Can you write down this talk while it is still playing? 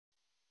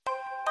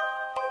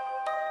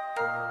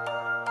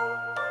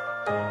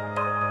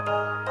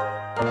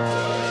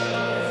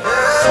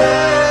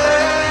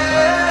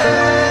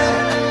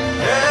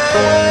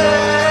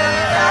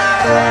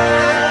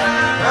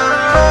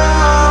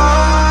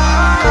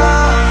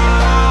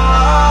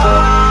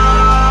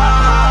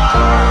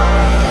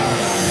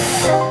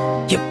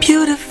You're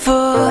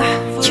beautiful,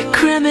 you're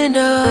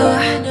criminal.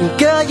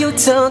 Girl, you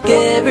took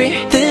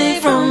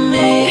everything from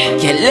me.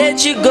 Can't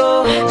let you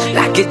go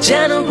like a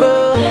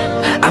general.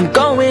 I'm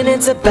going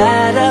into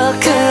battle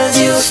cause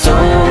you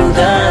stole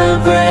the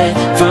breath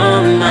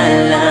from my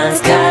lungs.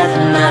 Got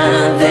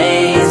my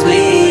veins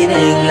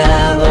bleeding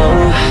love.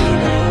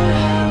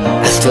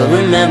 Oh, I still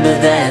remember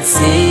that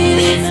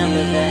scene.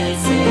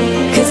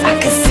 Cause I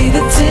could see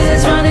the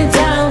tears running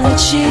down your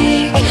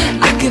cheek.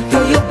 I could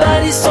feel your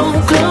body so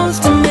close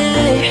to me.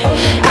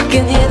 I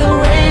can hear the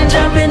rain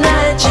dropping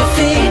at your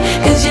feet.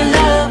 Cause your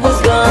love was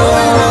gone.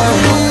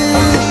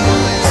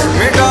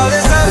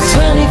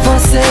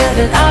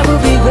 24/7 I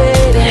will be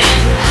waiting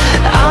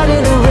out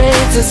in the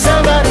rain till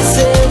somebody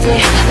saves me.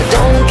 I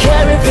don't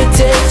care if it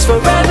takes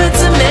forever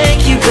to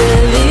make you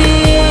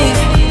believe.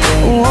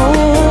 Ooh,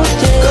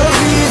 yeah.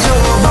 कभी जो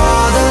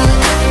बादल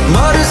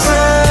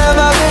बरसे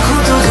मैं देखूं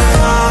तुझे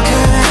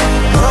आंखें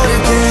भर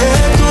के,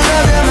 तू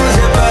लगे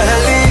मुझे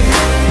पहली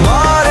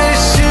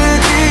बारिश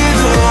की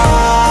दुआ.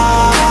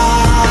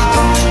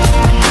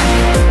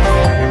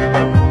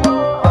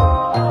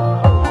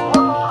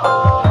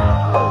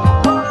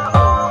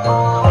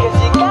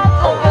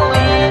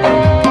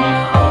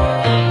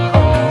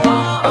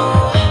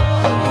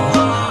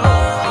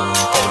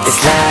 It's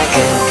like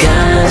a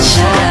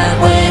gunshot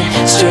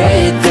went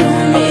straight through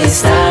me,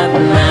 stopped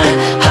my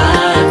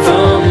heart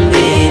from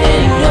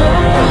beating. No,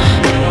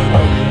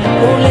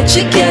 won't let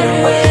you get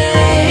away.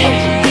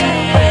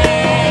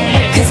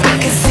 Cause I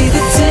can see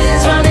the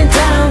tears running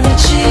down your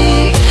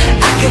cheek.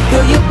 I can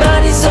feel your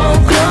body so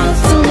close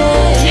to me.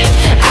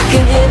 I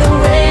can hear the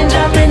rain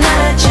dropping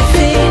at your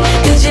feet.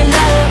 Cause your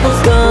love was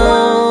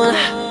gone.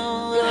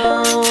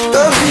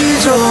 कभी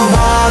जो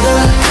बादल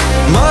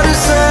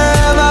बरसे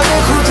मैं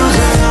देखूं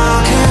तुझे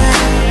आंखें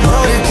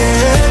भर के,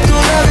 तू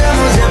लगे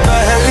मुझे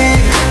पहली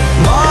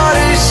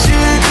बारिश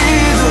की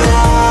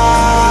दुआ.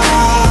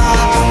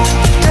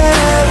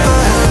 तेरे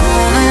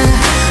पहलुओं में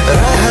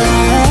रह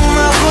लूं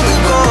मैं खुद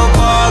को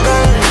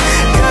पागल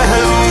कह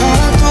लूं,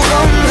 तू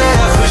गम दे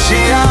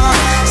खुशियां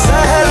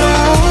सह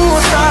लूं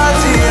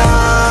साथिया.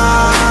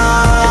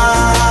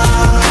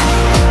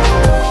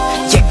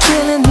 You're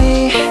killing me,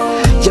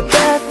 you're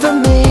bad for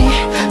me.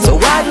 So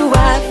why do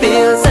I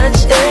feel such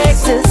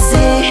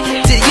ecstasy?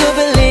 Do you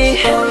believe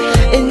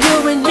in you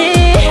and me?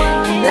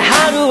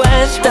 How do I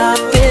stop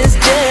this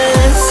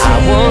jealousy? I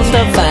won't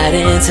stop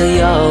fighting till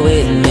you're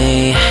with me.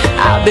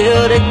 I'll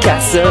build a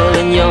castle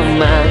and you're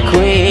my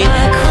queen.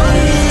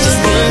 Just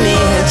give me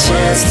a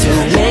chance to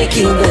make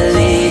you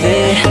believe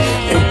it.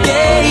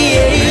 Yeah,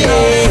 yeah,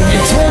 yeah.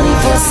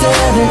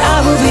 24/7 I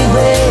will be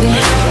waiting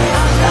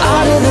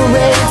out in the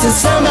rain till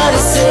somebody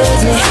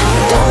saves me.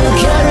 Don't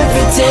care if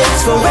it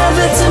takes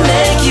forever to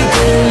make you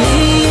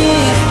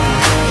believe.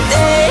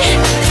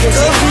 Cause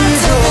you कभी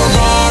got to जो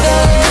believe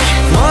it.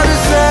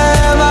 बरसे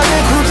मैं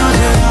देखूं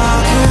तुझे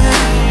आंखें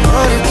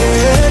भर के,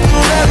 तू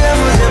लगे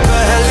मुझे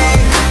पहली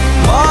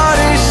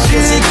बारिश की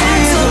You got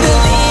to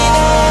दुआ. believe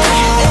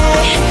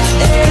it.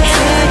 Cause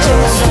I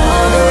just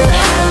wanna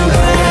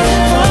breath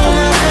from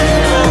my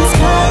lungs.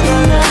 Got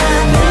my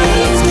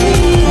veins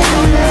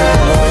bleeding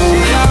love.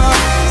 Ooh, yeah.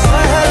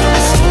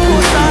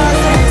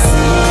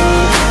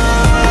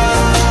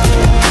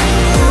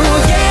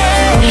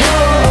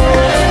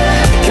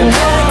 Come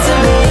back to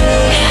me.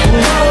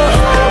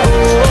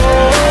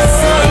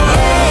 Say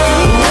yeah.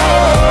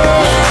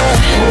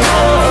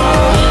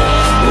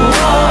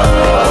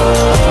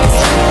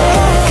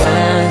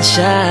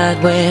 Gunshot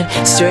went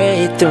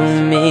straight through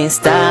me,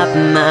 stopped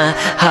my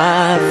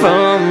heart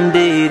from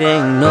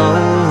beating. No,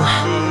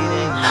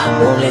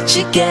 won't let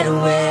you get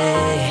away.